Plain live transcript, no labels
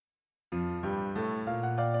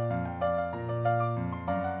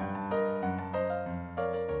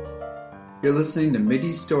You're listening to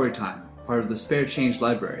Mittie's Storytime, part of the Spare Change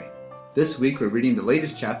Library. This week we're reading the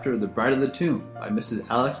latest chapter of The Bride of the Tomb by Mrs.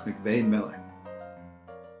 Alex McVeigh Miller.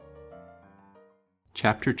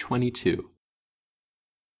 Chapter 22.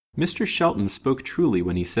 Mr. Shelton spoke truly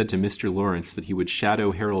when he said to Mr. Lawrence that he would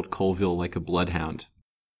shadow Harold Colville like a bloodhound.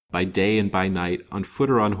 By day and by night, on foot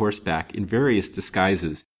or on horseback, in various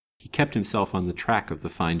disguises, he kept himself on the track of the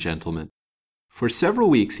fine gentleman. For several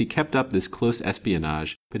weeks he kept up this close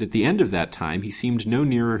espionage, but at the end of that time he seemed no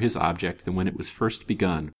nearer his object than when it was first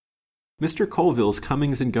begun. Mr. Colville's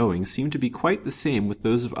comings and goings seemed to be quite the same with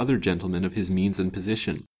those of other gentlemen of his means and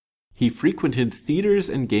position. He frequented theatres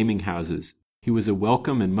and gaming-houses. He was a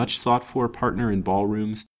welcome and much sought-for partner in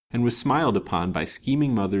ballrooms, and was smiled upon by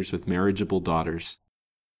scheming mothers with marriageable daughters.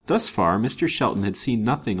 Thus far, Mr. Shelton had seen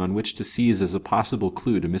nothing on which to seize as a possible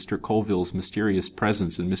clue to Mr. Colville's mysterious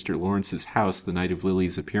presence in Mr. Lawrence's house the night of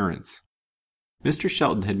Lily's appearance. Mr.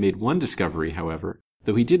 Shelton had made one discovery, however,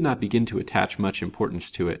 though he did not begin to attach much importance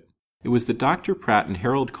to it. It was that Dr. Pratt and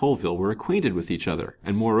Harold Colville were acquainted with each other,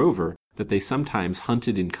 and moreover, that they sometimes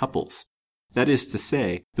hunted in couples. That is to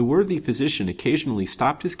say, the worthy physician occasionally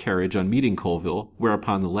stopped his carriage on meeting Colville,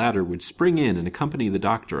 whereupon the latter would spring in and accompany the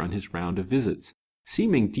doctor on his round of visits,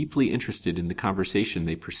 seeming deeply interested in the conversation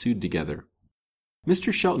they pursued together.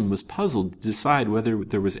 Mr. Shelton was puzzled to decide whether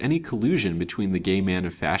there was any collusion between the gay man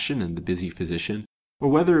of fashion and the busy physician, or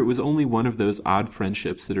whether it was only one of those odd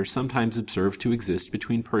friendships that are sometimes observed to exist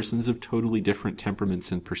between persons of totally different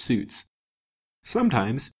temperaments and pursuits.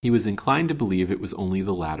 Sometimes he was inclined to believe it was only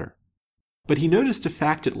the latter. But he noticed a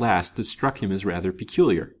fact at last that struck him as rather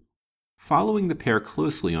peculiar. Following the pair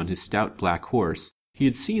closely on his stout black horse, he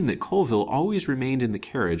had seen that Colville always remained in the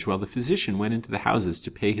carriage while the physician went into the houses to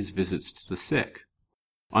pay his visits to the sick.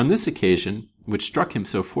 On this occasion, which struck him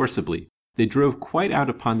so forcibly, they drove quite out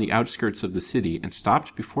upon the outskirts of the city and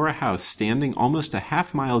stopped before a house standing almost a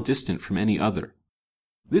half-mile distant from any other.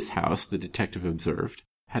 This house, the detective observed,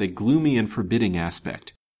 had a gloomy and forbidding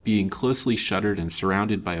aspect, being closely shuttered and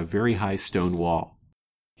surrounded by a very high stone wall.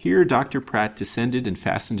 Here Dr. Pratt descended and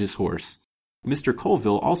fastened his horse. Mr.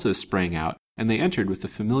 Colville also sprang out, and they entered with a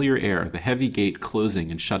familiar air, the heavy gate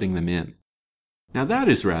closing and shutting them in. Now that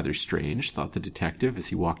is rather strange, thought the detective as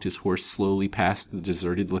he walked his horse slowly past the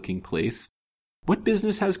deserted-looking place. What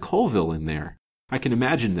business has Colville in there? I can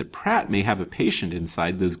imagine that Pratt may have a patient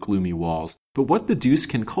inside those gloomy walls, but what the deuce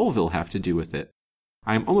can Colville have to do with it?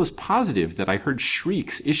 I am almost positive that I heard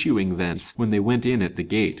shrieks issuing thence when they went in at the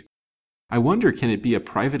gate. I wonder, can it be a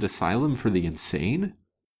private asylum for the insane?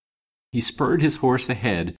 He spurred his horse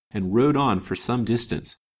ahead and rode on for some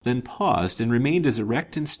distance, then paused and remained as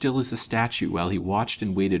erect and still as a statue while he watched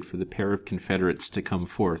and waited for the pair of Confederates to come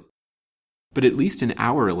forth. But at least an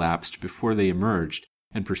hour elapsed before they emerged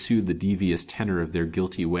and pursued the devious tenor of their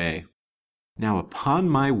guilty way. Now, upon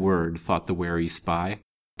my word, thought the wary spy,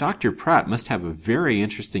 Dr. Pratt must have a very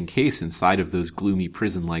interesting case inside of those gloomy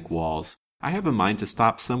prison-like walls. I have a mind to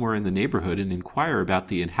stop somewhere in the neighborhood and inquire about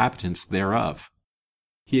the inhabitants thereof.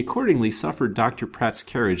 He accordingly suffered Dr. Pratt's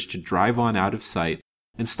carriage to drive on out of sight,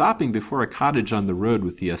 and stopping before a cottage on the road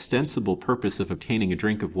with the ostensible purpose of obtaining a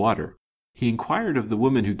drink of water, he inquired of the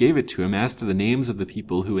woman who gave it to him as to the names of the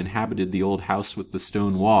people who inhabited the old house with the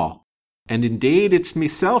stone wall. "And indeed it's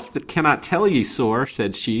meself that cannot tell ye, sir,"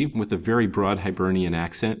 said she, with a very broad Hibernian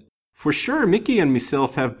accent. "For sure Mickey and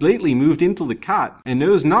meself have lately moved into the cot, and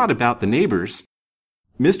knows naught about the neighbours."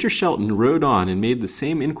 Mr. Shelton rode on and made the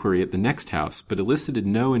same inquiry at the next house, but elicited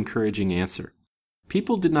no encouraging answer.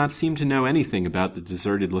 People did not seem to know anything about the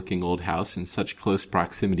deserted-looking old house in such close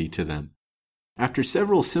proximity to them. After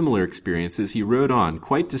several similar experiences, he rode on,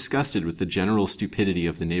 quite disgusted with the general stupidity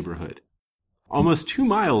of the neighborhood. Almost 2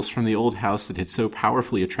 miles from the old house that had so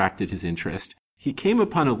powerfully attracted his interest, he came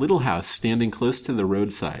upon a little house standing close to the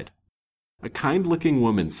roadside. A kind-looking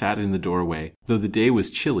woman sat in the doorway, though the day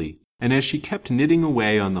was chilly, and as she kept knitting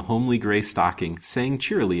away on the homely gray stocking, sang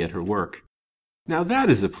cheerily at her work. Now that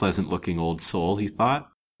is a pleasant-looking old soul, he thought.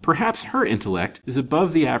 Perhaps her intellect is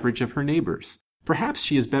above the average of her neighbors. Perhaps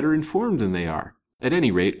she is better informed than they are. At any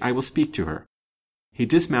rate, I will speak to her. He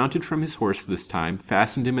dismounted from his horse this time,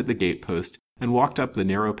 fastened him at the gate-post, and walked up the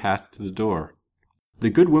narrow path to the door. The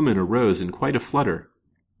good woman arose in quite a flutter.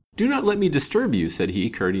 "Do not let me disturb you," said he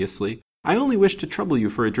courteously. "I only wish to trouble you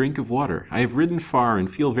for a drink of water. I have ridden far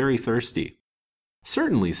and feel very thirsty."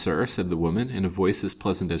 "Certainly, sir," said the woman, in a voice as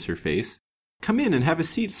pleasant as her face. "Come in and have a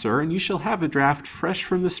seat, sir, and you shall have a draught fresh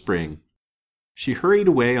from the spring." She hurried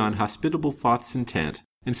away on hospitable thoughts intent,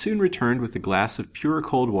 and soon returned with a glass of pure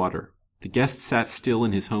cold water. The guest sat still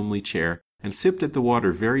in his homely chair, and sipped at the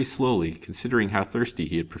water very slowly, considering how thirsty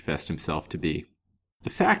he had professed himself to be. The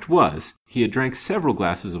fact was, he had drank several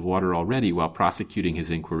glasses of water already while prosecuting his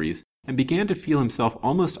inquiries, and began to feel himself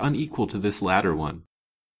almost unequal to this latter one.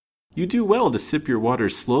 "You do well to sip your water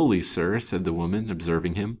slowly, sir," said the woman,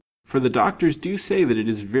 observing him, "for the doctors do say that it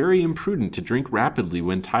is very imprudent to drink rapidly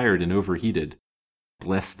when tired and overheated."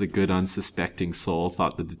 Bless the good unsuspecting soul,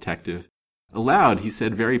 thought the detective. Aloud, he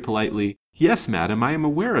said very politely, "Yes, madam, I am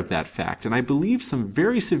aware of that fact, and I believe some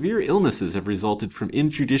very severe illnesses have resulted from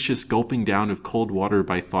injudicious gulping down of cold water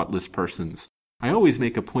by thoughtless persons. I always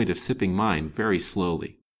make a point of sipping mine very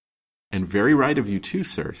slowly." "And very right of you too,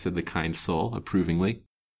 sir," said the kind soul, approvingly.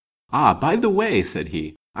 "Ah, by the way," said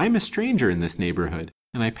he, "I am a stranger in this neighborhood,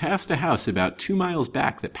 and I passed a house about 2 miles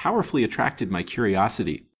back that powerfully attracted my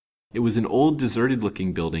curiosity. It was an old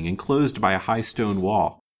deserted-looking building enclosed by a high stone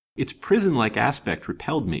wall. Its prison-like aspect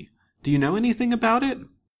repelled me. Do you know anything about it?"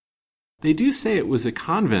 "They do say it was a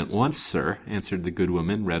convent once, sir," answered the good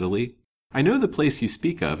woman readily. "I know the place you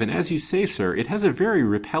speak of, and as you say, sir, it has a very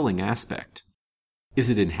repelling aspect." "Is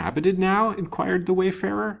it inhabited now?" inquired the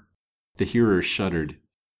wayfarer. The hearer shuddered.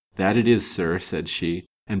 "That it is, sir," said she,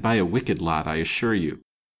 "and by a wicked lot, I assure you."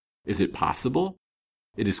 "Is it possible?"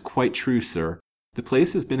 "It is quite true, sir. The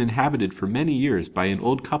place has been inhabited for many years by an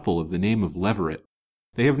old couple of the name of Leverett.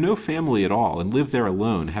 They have no family at all, and live there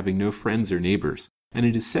alone, having no friends or neighbors, and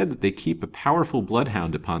it is said that they keep a powerful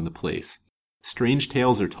bloodhound upon the place. Strange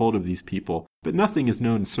tales are told of these people, but nothing is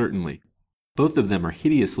known certainly. Both of them are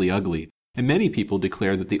hideously ugly, and many people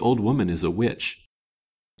declare that the old woman is a witch."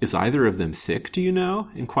 "Is either of them sick, do you know?"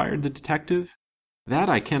 inquired the detective. "That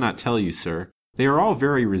I cannot tell you, sir. They are all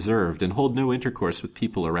very reserved, and hold no intercourse with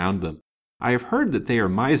people around them. I have heard that they are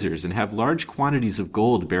misers and have large quantities of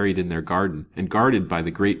gold buried in their garden, and guarded by the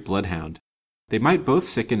great bloodhound. They might both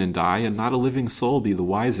sicken and die, and not a living soul be the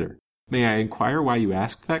wiser. May I inquire why you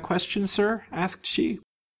asked that question, sir?" asked she.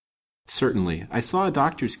 "Certainly. I saw a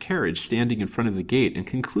doctor's carriage standing in front of the gate, and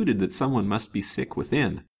concluded that someone must be sick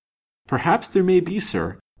within." "Perhaps there may be,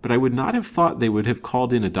 sir, but I would not have thought they would have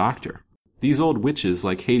called in a doctor. These old witches,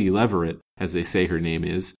 like Haidee Leverett, as they say her name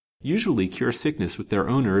is, usually cure sickness with their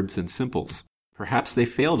own herbs and simples. Perhaps they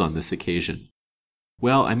failed on this occasion."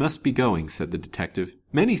 "Well, I must be going," said the detective.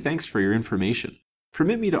 "Many thanks for your information.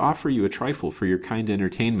 Permit me to offer you a trifle for your kind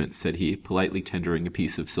entertainment," said he, politely tendering a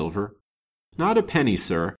piece of silver. "Not a penny,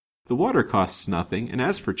 sir. The water costs nothing, and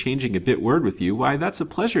as for changing a bit word with you, why, that's a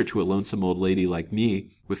pleasure to a lonesome old lady like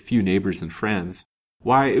me, with few neighbors and friends.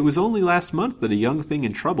 Why, it was only last month that a young thing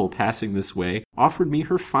in trouble passing this way offered me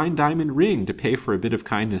her fine diamond ring to pay for a bit of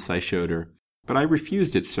kindness I showed her. But I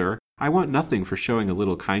refused it, sir. I want nothing for showing a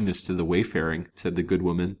little kindness to the wayfaring," said the good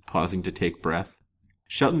woman, pausing to take breath.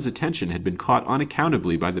 Shelton's attention had been caught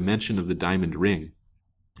unaccountably by the mention of the diamond ring.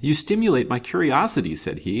 "You stimulate my curiosity,"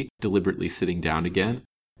 said he, deliberately sitting down again.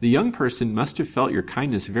 "The young person must have felt your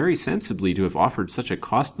kindness very sensibly to have offered such a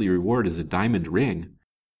costly reward as a diamond ring."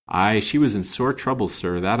 "Ay, she was in sore trouble,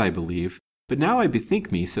 sir, that I believe. But now I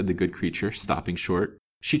bethink me," said the good creature, stopping short,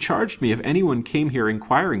 "she charged me if anyone came here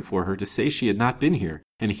inquiring for her to say she had not been here,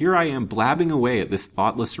 and here I am blabbing away at this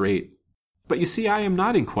thoughtless rate." "But you see I am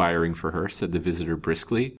not inquiring for her," said the visitor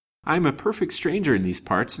briskly. "I am a perfect stranger in these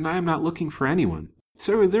parts, and I am not looking for anyone.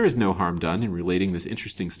 So there is no harm done in relating this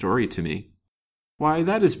interesting story to me." "Why,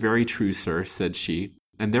 that is very true, sir," said she,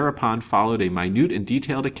 and thereupon followed a minute and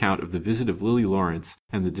detailed account of the visit of Lily Lawrence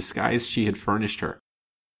and the disguise she had furnished her.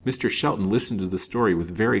 Mr. Shelton listened to the story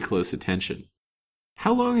with very close attention.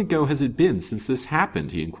 "How long ago has it been since this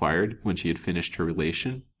happened?" he inquired, when she had finished her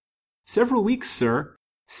relation. "Several weeks, sir.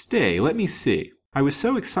 Stay, let me see. I was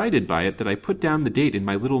so excited by it that I put down the date in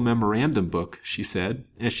my little memorandum book," she said,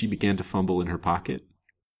 as she began to fumble in her pocket.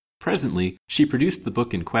 Presently, she produced the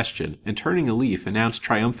book in question, and turning a leaf, announced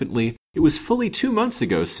triumphantly, "It was fully 2 months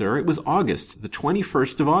ago, sir. It was August, the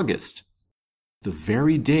 21st of August." "The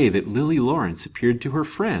very day that Lily Lawrence appeared to her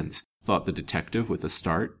friends," thought the detective with a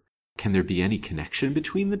start. "Can there be any connection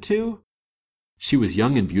between the two?" "She was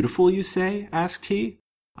young and beautiful, you say?" asked he.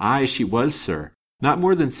 "Ay, she was, sir. Not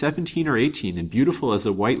more than 17 or 18, and beautiful as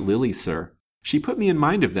a white lily, sir. She put me in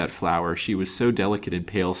mind of that flower, she was so delicate and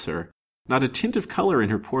pale, sir. Not a tint of color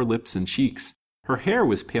in her poor lips and cheeks. Her hair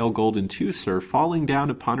was pale golden too, sir, falling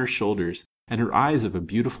down upon her shoulders, and her eyes of a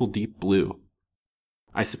beautiful deep blue."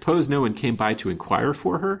 "I suppose no one came by to inquire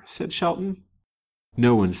for her?" said Shelton.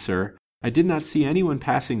 "No one, sir. I did not see anyone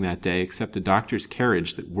passing that day except a doctor's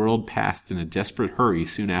carriage that whirled past in a desperate hurry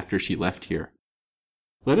soon after she left here."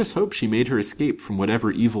 "Let us hope she made her escape from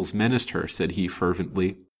whatever evils menaced her," said he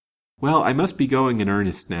fervently. "Well, I must be going in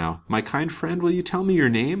earnest now. My kind friend, will you tell me your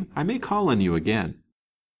name? I may call on you again."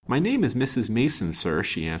 "My name is Mrs. Mason, sir,"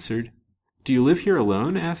 she answered. "Do you live here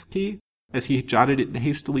alone?" asked he. as he jotted it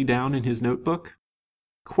hastily down in his notebook.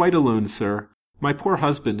 "Quite alone, sir. My poor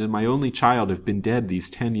husband and my only child have been dead these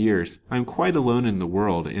 10 years. I am quite alone in the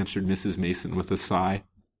world," answered Mrs. Mason with a sigh.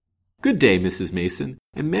 "Good day, Mrs. Mason,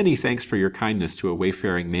 and many thanks for your kindness to a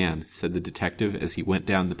wayfaring man," said the detective as he went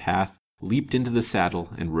down the path, leaped into the saddle,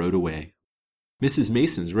 and rode away. Mrs.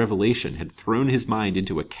 Mason's revelation had thrown his mind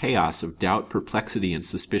into a chaos of doubt, perplexity, and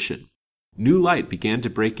suspicion. New light began to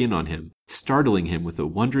break in on him, startling him with a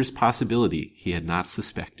wondrous possibility he had not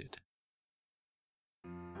suspected.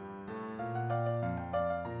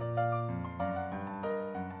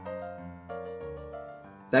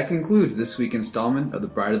 That concludes this week's installment of The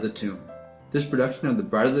Bride of the Tomb. This production of The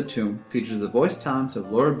Bride of the Tomb features the voice talents of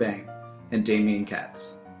Laura Bang and Damian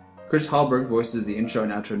Katz. Chris Hallberg voices the intro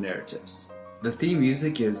and outro narratives. The theme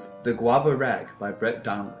music is The Guava Rag by Brett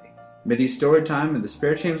Donnelly. Mittie Storytime and the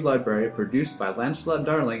Spare Change Library produced by Lancelot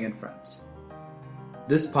Darling and friends.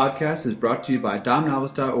 This podcast is brought to you by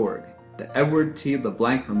DimeNovels.org, the Edward T.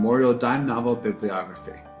 LeBlanc Memorial Dime Novel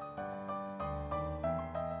Bibliography.